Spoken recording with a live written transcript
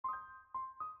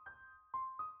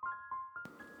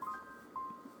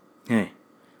Hey,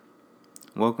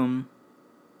 welcome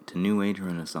to New Age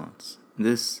Renaissance.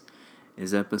 This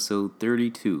is episode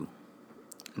 32,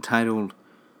 titled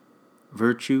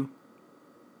Virtue,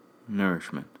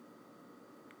 Nourishment.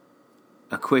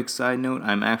 A quick side note,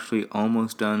 I'm actually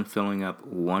almost done filling up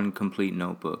one complete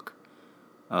notebook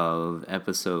of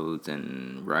episodes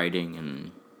and writing.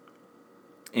 And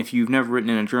if you've never written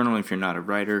in a journal, if you're not a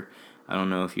writer, I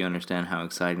don't know if you understand how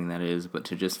exciting that is, but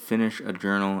to just finish a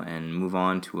journal and move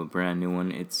on to a brand new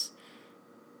one, it's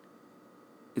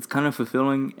kind of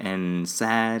fulfilling and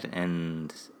sad,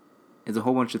 and it's a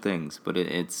whole bunch of things, but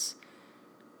it's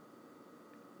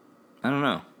I don't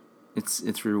know.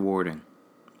 It's rewarding.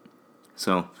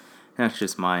 So that's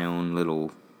just my own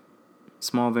little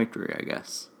small victory, I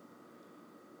guess.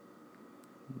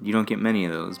 You don't get many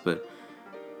of those, but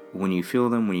when you feel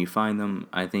them, when you find them,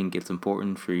 I think it's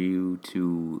important for you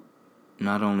to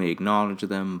not only acknowledge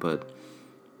them, but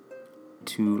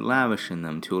to lavish in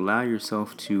them, to allow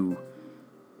yourself to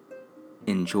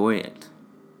enjoy it,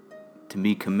 to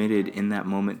be committed in that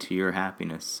moment to your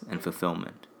happiness and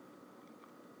fulfillment.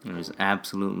 There's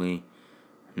absolutely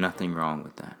nothing wrong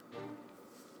with that.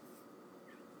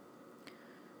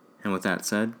 And with that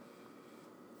said,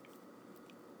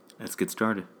 let's get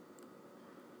started.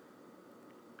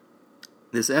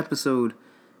 This episode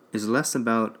is less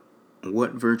about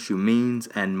what virtue means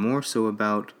and more so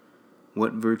about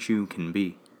what virtue can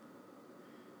be.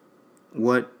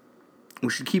 What we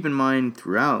should keep in mind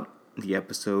throughout the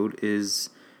episode is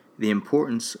the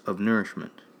importance of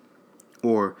nourishment,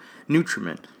 or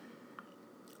nutriment,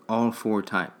 all four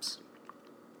types.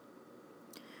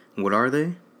 What are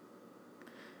they?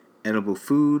 Edible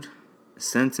food,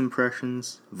 sense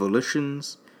impressions,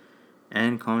 volitions,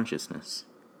 and consciousness.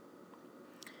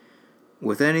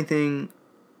 With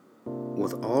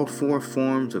all four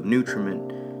forms of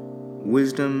nutriment,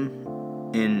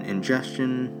 wisdom in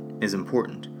ingestion is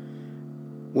important.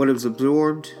 What is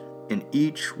absorbed in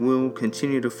each will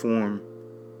continue to form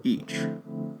each,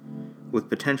 with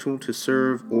potential to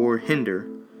serve or hinder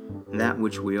that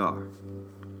which we are.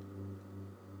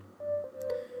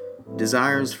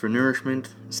 Desires for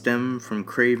nourishment stem from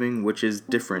craving, which is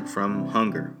different from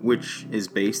hunger, which is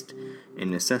based in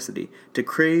necessity. To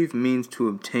crave means to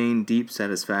obtain deep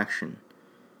satisfaction.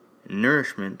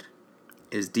 Nourishment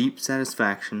is deep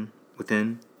satisfaction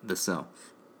within the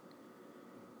self.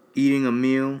 Eating a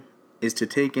meal is to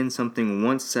take in something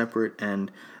once separate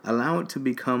and allow it to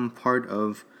become part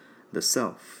of the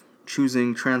self,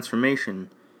 choosing transformation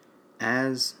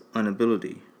as an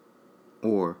ability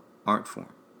or art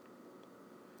form.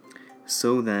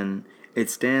 So then, it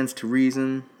stands to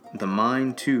reason the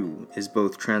mind too is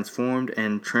both transformed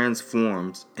and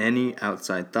transforms any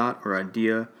outside thought or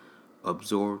idea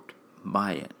absorbed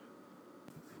by it.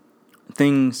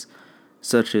 Things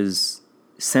such as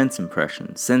sense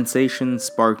impressions, sensations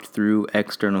sparked through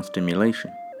external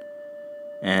stimulation,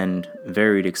 and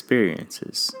varied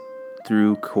experiences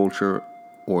through culture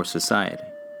or society.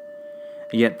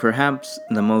 Yet perhaps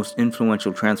the most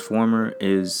influential transformer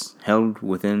is held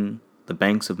within the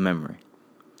banks of memory.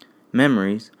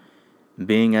 Memories,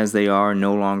 being as they are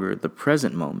no longer the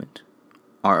present moment,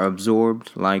 are absorbed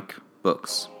like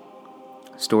books,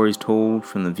 stories told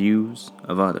from the views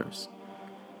of others.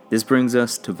 This brings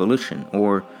us to volition,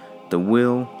 or the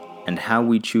will, and how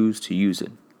we choose to use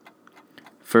it.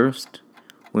 First,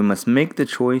 we must make the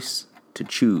choice to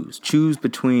choose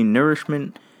between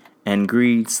nourishment and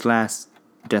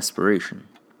greed/desperation.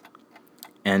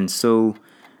 And so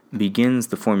begins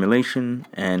the formulation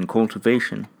and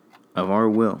cultivation of our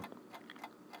will.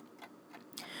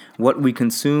 What we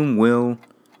consume will,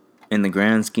 in the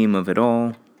grand scheme of it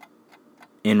all,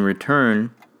 in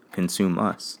return consume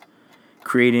us,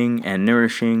 creating and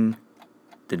nourishing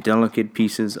the delicate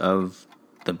pieces of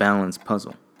the balanced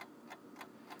puzzle.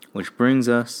 Which brings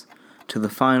us to the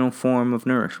final form of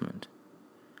nourishment,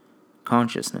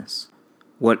 consciousness.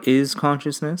 What is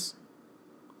consciousness?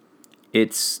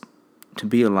 It's to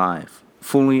be alive,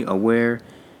 fully aware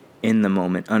in the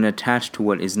moment, unattached to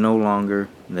what is no longer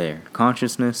there.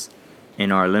 Consciousness,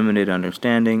 in our limited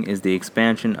understanding, is the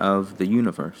expansion of the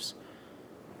universe.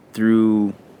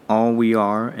 Through all we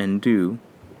are and do,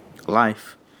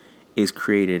 life is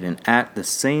created, and at the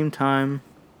same time,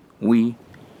 we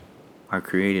are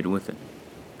created with it.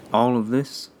 All of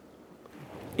this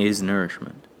is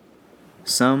nourishment.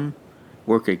 Some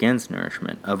work against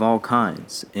nourishment of all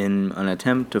kinds in an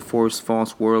attempt to force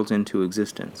false worlds into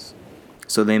existence,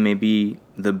 so they may be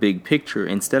the big picture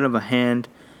instead of a hand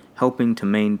helping to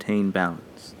maintain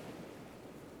balance.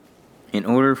 In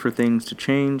order for things to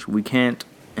change, we can't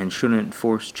and shouldn't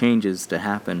force changes to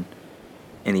happen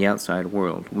in the outside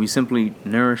world. We simply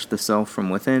nourish the self from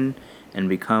within and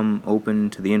become open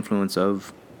to the influence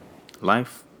of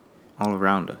life all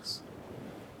around us.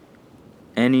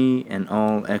 Any and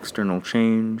all external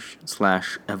change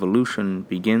 / evolution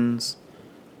begins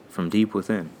from deep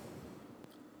within.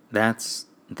 That's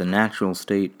the natural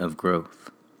state of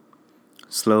growth.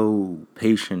 Slow,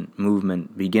 patient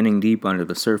movement, beginning deep under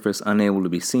the surface, unable to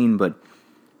be seen, but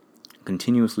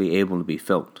continuously able to be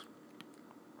felt.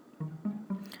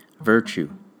 Virtue.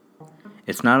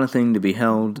 It's not a thing to be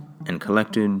held and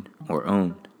collected or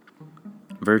owned.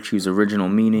 Virtue's original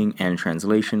meaning and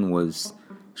translation was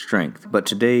strength, but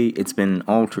today it's been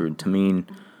altered to mean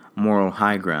moral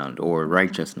high ground or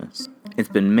righteousness. It's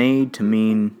been made to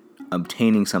mean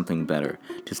obtaining something better,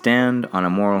 to stand on a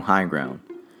moral high ground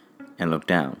and look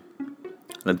down.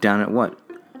 Look down at what?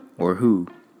 Or who?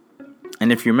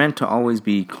 And if you're meant to always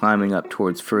be climbing up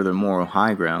towards further moral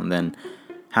high ground, then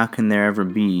how can there ever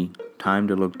be time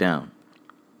to look down?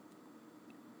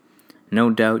 No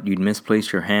doubt you'd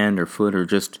misplace your hand or foot or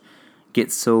just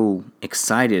get so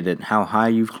excited at how high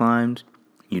you've climbed,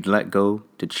 you'd let go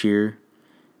to cheer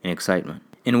in excitement.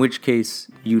 In which case,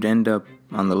 you'd end up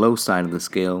on the low side of the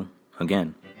scale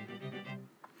again.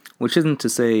 Which isn't to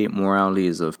say morality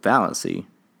is a fallacy.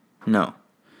 No.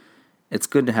 It's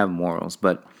good to have morals,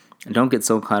 but don't get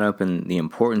so caught up in the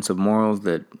importance of morals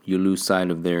that you lose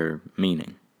sight of their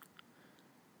meaning.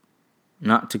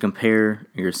 Not to compare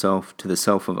yourself to the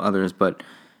self of others, but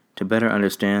to better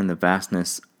understand the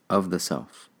vastness of the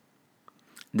self.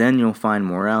 Then you'll find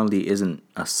morality isn't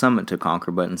a summit to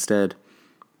conquer, but instead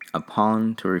a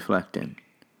pond to reflect in,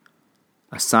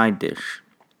 a side dish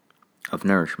of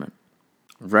nourishment.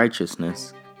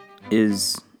 Righteousness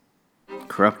is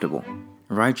corruptible.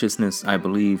 Righteousness, I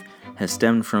believe, has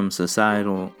stemmed from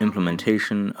societal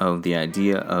implementation of the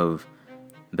idea of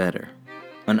better.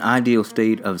 An ideal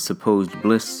state of supposed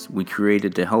bliss we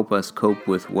created to help us cope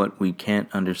with what we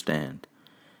can't understand.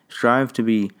 Strive to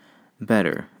be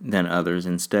better than others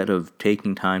instead of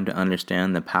taking time to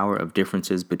understand the power of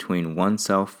differences between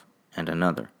oneself and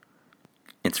another.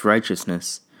 It's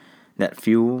righteousness that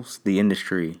fuels the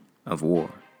industry of war.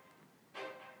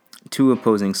 Two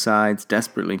opposing sides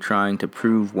desperately trying to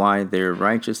prove why their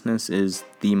righteousness is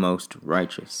the most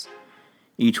righteous,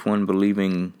 each one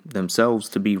believing themselves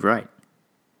to be right.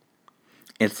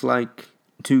 It's like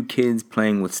two kids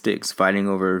playing with sticks, fighting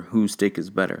over whose stick is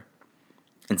better,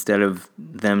 instead of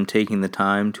them taking the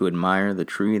time to admire the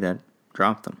tree that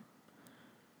dropped them.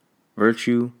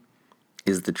 Virtue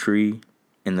is the tree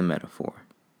in the metaphor.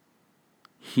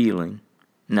 Healing,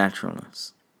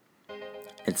 naturalness.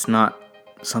 It's not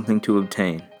something to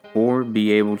obtain or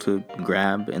be able to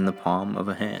grab in the palm of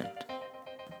a hand.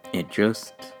 It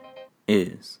just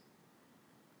is.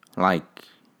 Like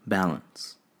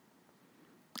balance.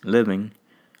 Living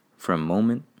from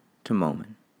moment to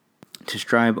moment. To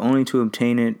strive only to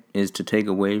obtain it is to take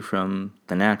away from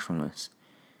the naturalness,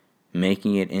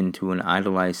 making it into an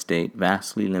idolized state,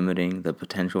 vastly limiting the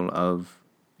potential of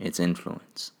its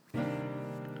influence.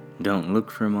 Don't look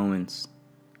for moments.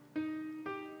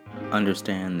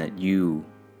 Understand that you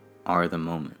are the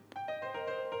moment.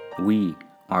 We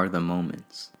are the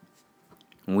moments.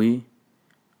 We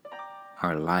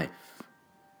are life.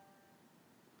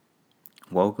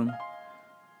 Welcome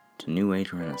to New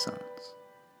Age Renaissance.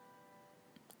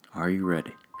 Are you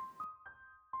ready?